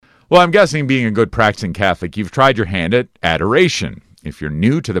Well, I'm guessing being a good practicing Catholic, you've tried your hand at adoration. If you're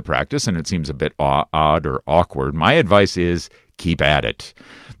new to the practice and it seems a bit odd or awkward, my advice is keep at it.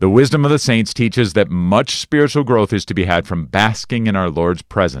 The wisdom of the saints teaches that much spiritual growth is to be had from basking in our Lord's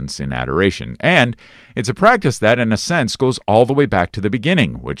presence in adoration. And it's a practice that, in a sense, goes all the way back to the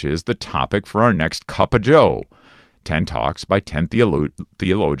beginning, which is the topic for our next Cuppa Joe. 10 talks by 10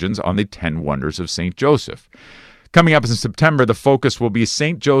 theologians on the 10 wonders of St. Joseph. Coming up in September, the focus will be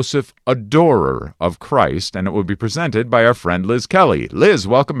St. Joseph, Adorer of Christ, and it will be presented by our friend Liz Kelly. Liz,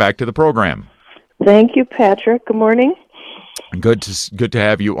 welcome back to the program. Thank you, Patrick. Good morning. Good to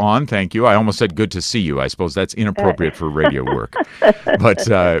have you on. Thank you. I almost said good to see you. I suppose that's inappropriate for radio work. But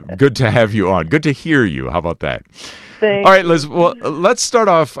good to have you on. Good to hear you. How about that? Thanks. All right, Liz, well, let's start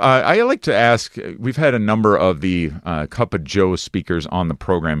off. I like to ask, we've had a number of the Cuppa Joe speakers on the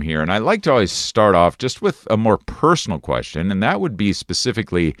program here, and I like to always start off just with a more personal question, and that would be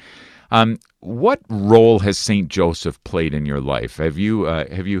specifically, what role has St. Joseph played in your life? Have you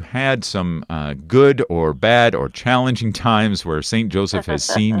had some good or bad or challenging times where St. Joseph has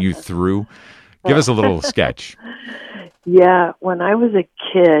seen you through? Give us a little sketch. Yeah, when I was a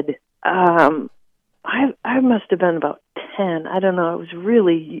kid, I must have been about 10. I don't know. I was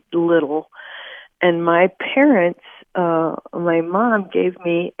really little. And my parents, my mom gave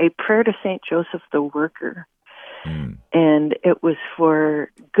me a prayer to St. Joseph the Worker. And it was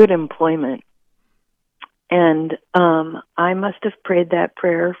for good employment. And I must have prayed that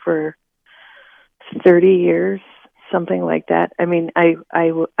prayer for 30 years, something like that. I mean, I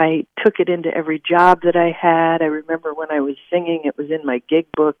took it into every job that I had. I remember when I was singing, it was in my gig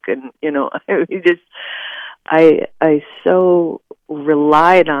book, and I so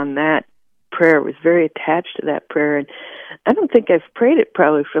relied on that prayer. Was very attached to that prayer, and I don't think I've prayed it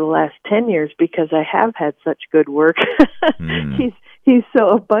probably for the last 10 years because I have had such good work. He's so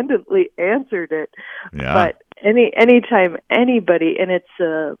abundantly answered it. Yeah. But anytime anybody, and it's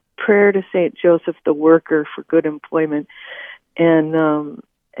a prayer to St. Joseph the Worker for good employment, and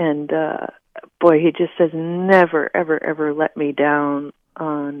boy, he just says, never, ever, ever let me down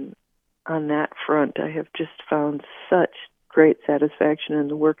on that front. I have just found such great satisfaction in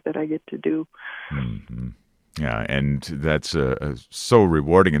the work that I get to do. Mm-hmm. Yeah, and that's so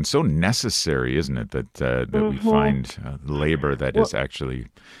rewarding and so necessary, isn't it? That we find labor that is actually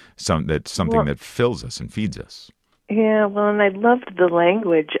something that fills us and feeds us. Yeah, well, and I loved the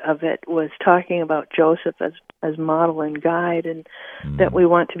language of it, was talking about Joseph as model and guide, and that we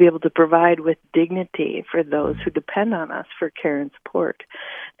want to be able to provide with dignity for those who depend on us for care and support.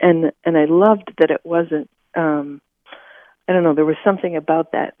 And I loved that it wasn't, I don't know, there was something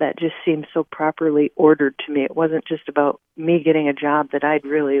about that just seemed so properly ordered to me. It wasn't just about me getting a job that I'd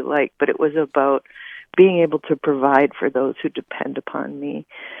really like, but it was about being able to provide for those who depend upon me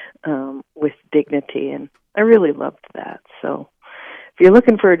with dignity. And I really loved that. So if you're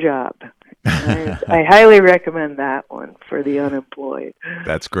looking for a job, I highly recommend that one for the unemployed.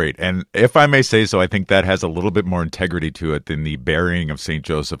 That's great. And if I may say so, I think that has a little bit more integrity to it than the burying of St.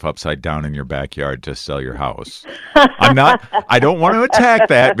 Joseph upside down in your backyard to sell your house. I don't want to attack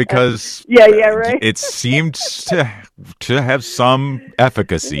that because right. It seemed to have some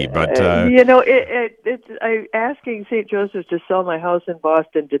efficacy, but asking St. Joseph to sell my house in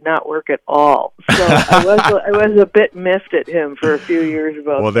Boston did not work at all. So I was a bit miffed at him for a few years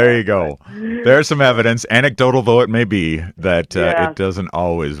about. Well, there you go. There's some evidence, anecdotal though it may be, that it doesn't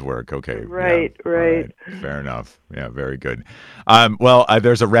always work. Okay. Right. Right. Fair enough. Yeah, very good.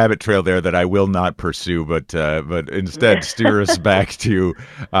 There's a rabbit trail there that I will not pursue, but instead steer us back to,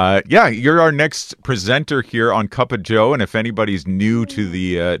 you're our next presenter here on Cuppa Joe, and if anybody's new to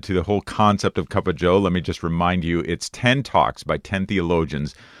the whole concept of Cuppa Joe, let me just remind you, it's 10 talks by 10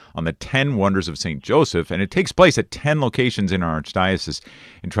 theologians on the 10 wonders of St. Joseph, and it takes place at 10 locations in our archdiocese,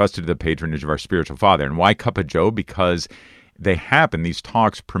 entrusted to the patronage of our spiritual father. And why Cuppa Joe? Because these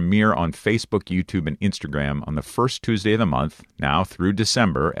talks premiere on Facebook, YouTube, and Instagram on the first Tuesday of the month, now through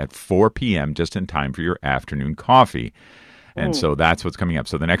December at 4 p.m., just in time for your afternoon coffee. And so that's what's coming up.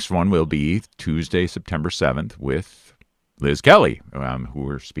 So the next one will be Tuesday, September 7th with Liz Kelly, who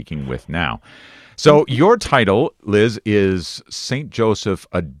we're speaking with now. So your title, Liz, is St. Joseph,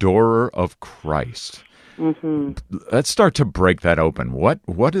 Adorer of Christ. Mm-hmm. Let's start to break that open.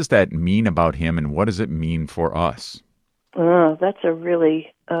 What does that mean about him, and what does it mean for us? Oh, that's a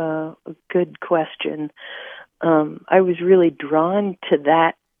really good question. I was really drawn to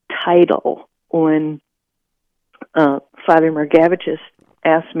that title when Father Margavicius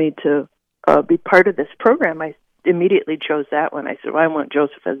asked me to be part of this program. I immediately chose that one. I said, well, I want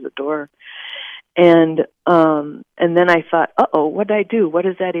Joseph as Adorer. And then I thought, uh-oh, what did I do? What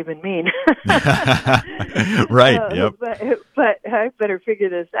does that even mean? Right. Yep. But I better figure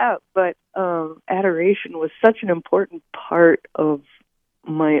this out. But adoration was such an important part of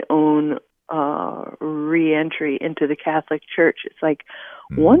my own re-entry into the Catholic Church. It's like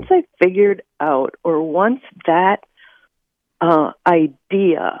once I figured out, or once that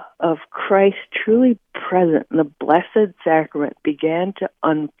idea of Christ truly present in the Blessed Sacrament began to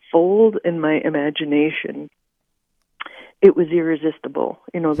unfold in my imagination, it was irresistible.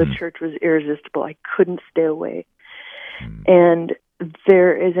 The church was irresistible. I couldn't stay away. And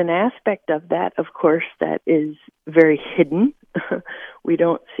there is an aspect of that, of course, that is very hidden. We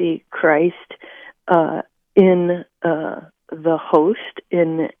don't see Christ in the host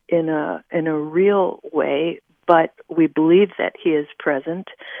in a real way, but we believe that he is present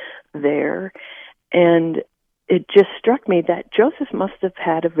there. And it just struck me that Joseph must have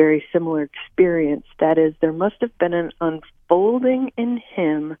had a very similar experience. That is, there must have been an unfolding in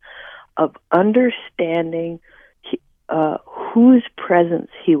him of understanding whose presence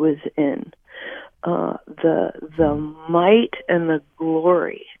he was in, the might and the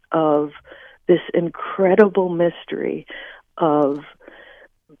glory of this incredible mystery of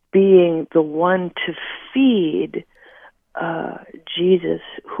being the one to feed Jesus,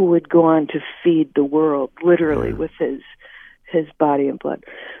 who would go on to feed the world, literally, with his body and blood.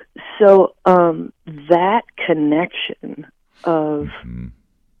 So that connection of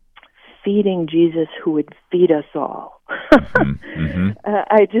feeding Jesus, who would feed us all,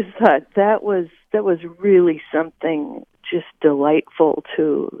 I just thought that was really something just delightful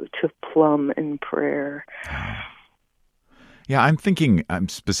to plumb in prayer. Yeah, I'm thinking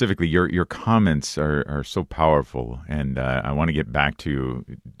specifically your comments are so powerful, and I want to get back to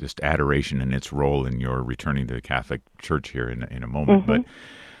just adoration and its role in your returning to the Catholic Church here in a moment.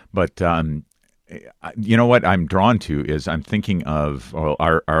 But you know what I'm drawn to is I'm thinking of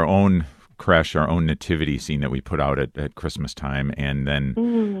our own creche, our own nativity scene that we put out at Christmas time, and then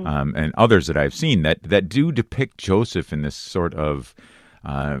and others that I've seen that do depict Joseph in this sort of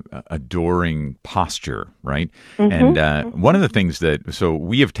adoring posture, right? And one of the things so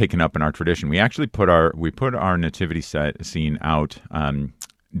we have taken up in our tradition, we actually put our nativity scene out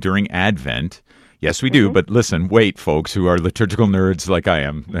during Advent. Yes, we do. But listen, wait, folks who are liturgical nerds like I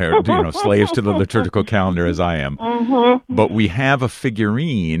am, they're, slaves to the liturgical calendar as I am. But we have a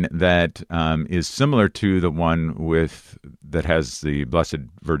figurine that is similar to the one that has the Blessed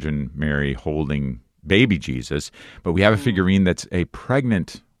Virgin Mary holding baby Jesus, but we have a figurine that's a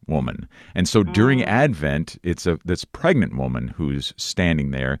pregnant woman. And so during Advent, it's this pregnant woman who's standing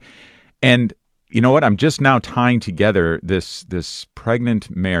there. And you know what? I'm just now tying together this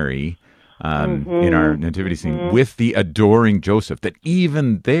pregnant Mary in our nativity scene with the adoring Joseph, that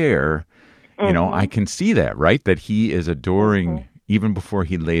even there, I can see that, right? That he is adoring even before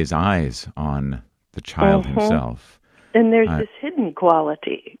he lays eyes on the child himself. And there's this hidden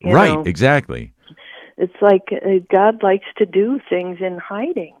quality. Right, exactly. It's like God likes to do things in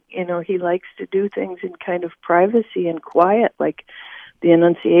hiding. He likes to do things in kind of privacy and quiet, like the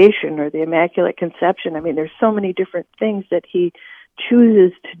Annunciation or the Immaculate Conception. I mean, there's so many different things that he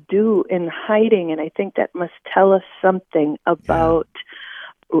chooses to do in hiding, and I think that must tell us something about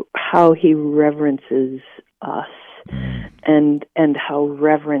how he reverences us, and how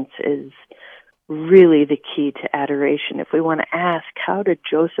reverence is really the key to adoration. If we want to ask, how did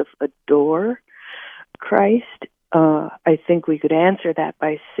Joseph adore Christ? I think we could answer that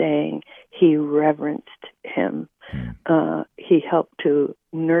by saying he reverenced him. He helped to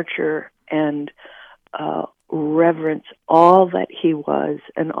nurture and reverence all that he was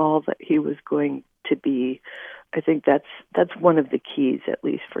and all that he was going to be. I think that's one of the keys, at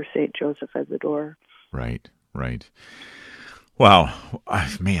least for St. Joseph as adorer. Right. Wow,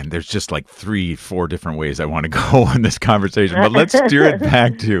 man, there's just like 3-4 different ways I want to go in this conversation, but let's steer it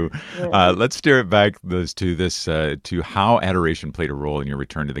back to to how adoration played a role in your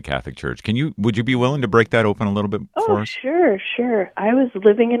return to the Catholic Church. Would you be willing to break that open a little bit for us? Sure. I was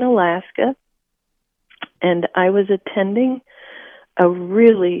living in Alaska, and I was attending a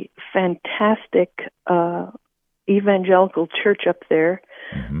really fantastic evangelical church up there.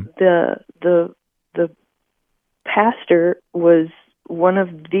 The pastor was one of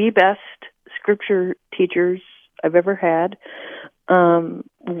the best scripture teachers I've ever had.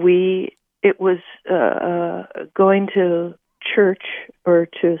 It was going to church or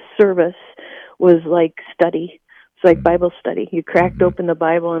to service was like study. It's like Bible study. You cracked open the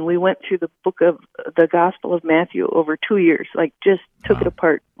Bible, and we went through the Gospel of Matthew over 2 years, like just took it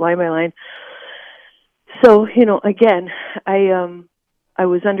apart line by line. So, again, I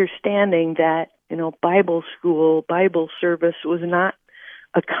was understanding that Bible school, Bible service was not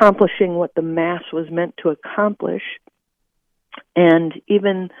accomplishing what the Mass was meant to accomplish. And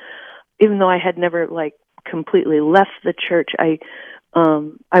even though I had never completely left the church, I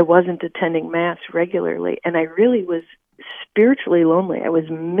wasn't attending Mass regularly, and I really was spiritually lonely. I was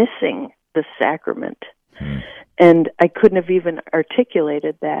missing the sacrament. And I couldn't have even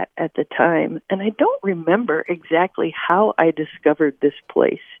articulated that at the time. And I don't remember exactly how I discovered this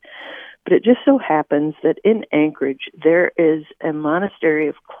place. But it just so happens that in Anchorage, there is a monastery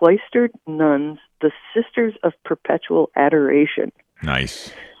of cloistered nuns, the Sisters of Perpetual Adoration.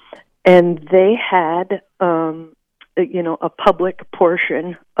 Nice. And they had, a public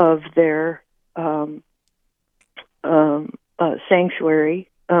portion of their sanctuary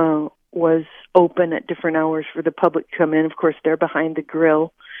was open at different hours for the public to come in. Of course, they're behind the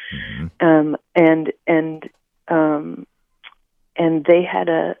grill, and they had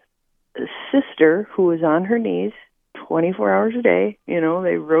a sister who was on her knees 24 hours a day.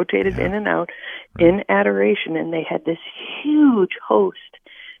 They rotated in and out in adoration, and they had this huge host,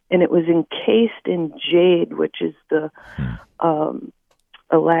 and it was encased in jade, which is the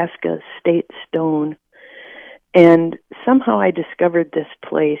Alaska state stone. And somehow I discovered this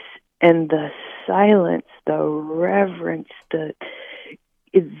place, and the silence, the reverence, the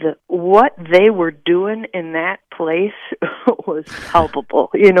what they were doing in that place was palpable.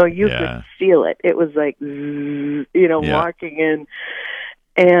 You could feel it. It was like, walking in,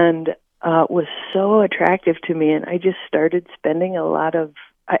 and was so attractive to me. And I just started spending a lot of,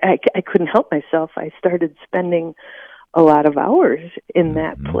 I couldn't help myself. I started spending a lot of hours in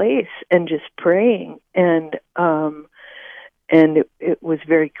that place and just praying. And it was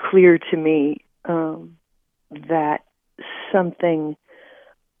very clear to me that something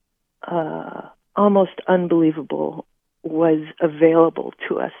almost unbelievable was available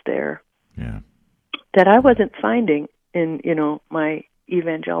to us there that I wasn't finding in, my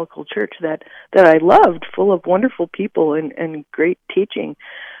evangelical church that I loved, full of wonderful people and great teaching.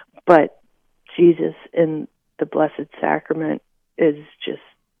 But Jesus in the Blessed Sacrament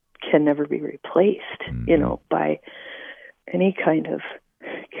can never be replaced, by any kind of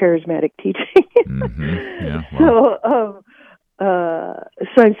charismatic teaching. So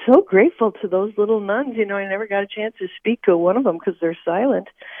I'm so grateful to those little nuns. I never got a chance to speak to one of them because they're silent.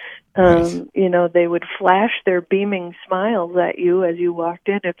 They would flash their beaming smiles at you as you walked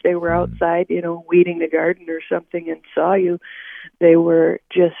in. If they were outside, weeding the garden or something and saw you, they were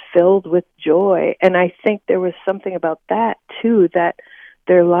just filled with joy. And I think there was something about that, too, that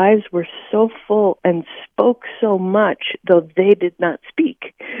their lives were so full and spoke so much, though they did not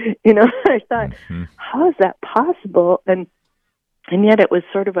speak. I thought, how is that possible? And yet it was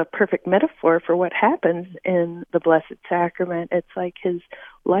sort of a perfect metaphor for what happens in the Blessed Sacrament. It's like his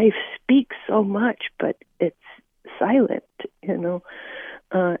life speaks so much, but it's silent,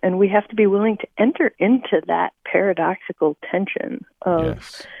 and we have to be willing to enter into that paradoxical tension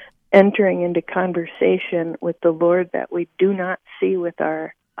of entering into conversation with the Lord that we do not see with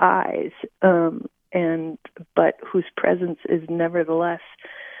our eyes, but whose presence is nevertheless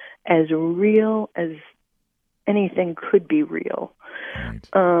as real as anything could be real. Right.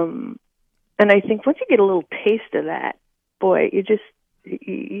 And I think once you get a little taste of that, boy, you just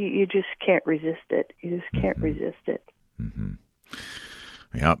can't resist it. You just can't resist it.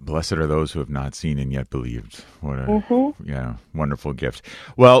 Yeah, blessed are those who have not seen and yet believed. What a wonderful gift.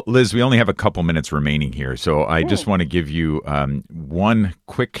 Well, Liz, we only have a couple minutes remaining here, so I just want to give you one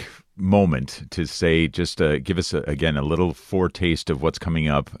quick moment to say, just give us again a little foretaste of what's coming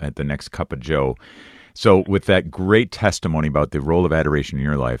up at the next Cuppa Joe. So with that great testimony about the role of adoration in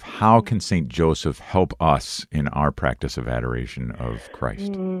your life, how can St. Joseph help us in our practice of adoration of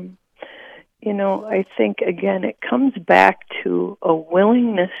Christ? I think, again, it comes back to a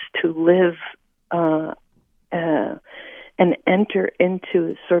willingness to live and enter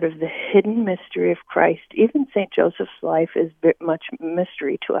into sort of the hidden mystery of Christ. Even St. Joseph's life is very much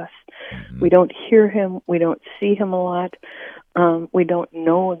mystery to us. We don't hear him. We don't see him a lot. We don't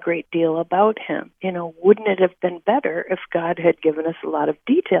know a great deal about him. Wouldn't it have been better if God had given us a lot of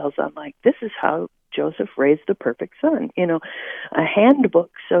details on, this is how Joseph raised the perfect son, a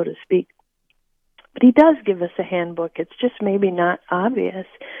handbook, so to speak. But he does give us a handbook. It's just maybe not obvious.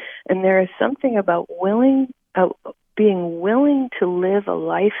 And there is something about being willing to live a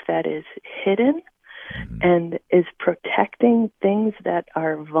life that is hidden and is protecting things that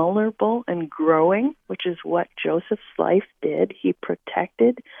are vulnerable and growing, which is what Joseph's life did. He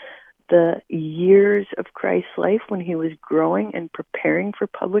protected the years of Christ's life when he was growing and preparing for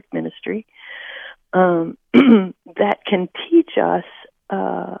public ministry. That can teach us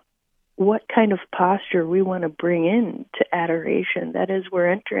what kind of posture we want to bring in to adoration. That is, we're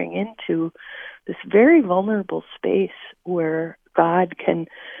entering into this very vulnerable space where God can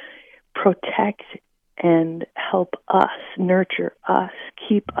protect and help us, nurture us,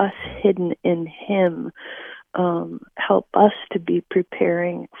 keep us hidden in Him, help us to be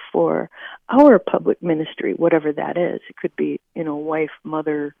preparing for our public ministry, whatever that is. It could be, wife,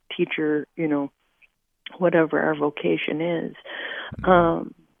 mother, teacher, whatever our vocation is.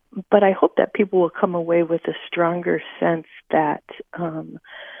 But I hope that people will come away with a stronger sense that to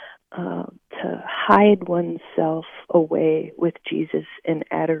hide oneself away with Jesus in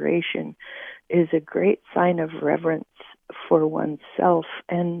adoration is a great sign of reverence for oneself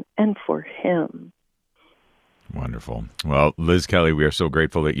and for Him. Wonderful. Well, Liz Kelly, we are so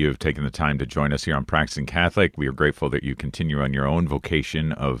grateful that you have taken the time to join us here on Practicing Catholic. We are grateful that you continue on your own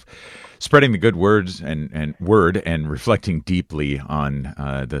vocation of spreading the good words and reflecting deeply on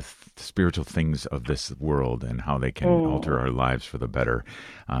the spiritual things of this world and how they can alter our lives for the better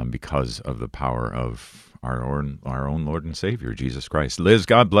because of the power of our own Lord and Savior, Jesus Christ. Liz,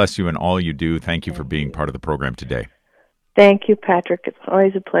 God bless you and all you do. Thank you for being part of the program today. Thank you, Patrick. It's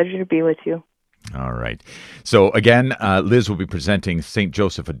always a pleasure to be with you. All right. So again, Liz will be presenting St.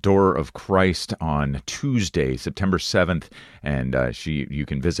 Joseph, Adorer of Christ on Tuesday, September 7th. And you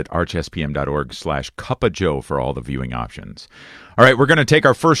can visit archspm.org/Cuppa Joe for all the viewing options. All right, we're going to take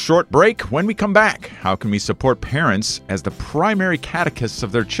our first short break. When we come back, how can we support parents as the primary catechists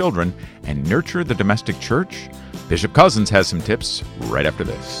of their children and nurture the domestic church? Bishop Cozzens has some tips right after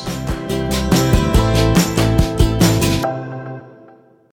this.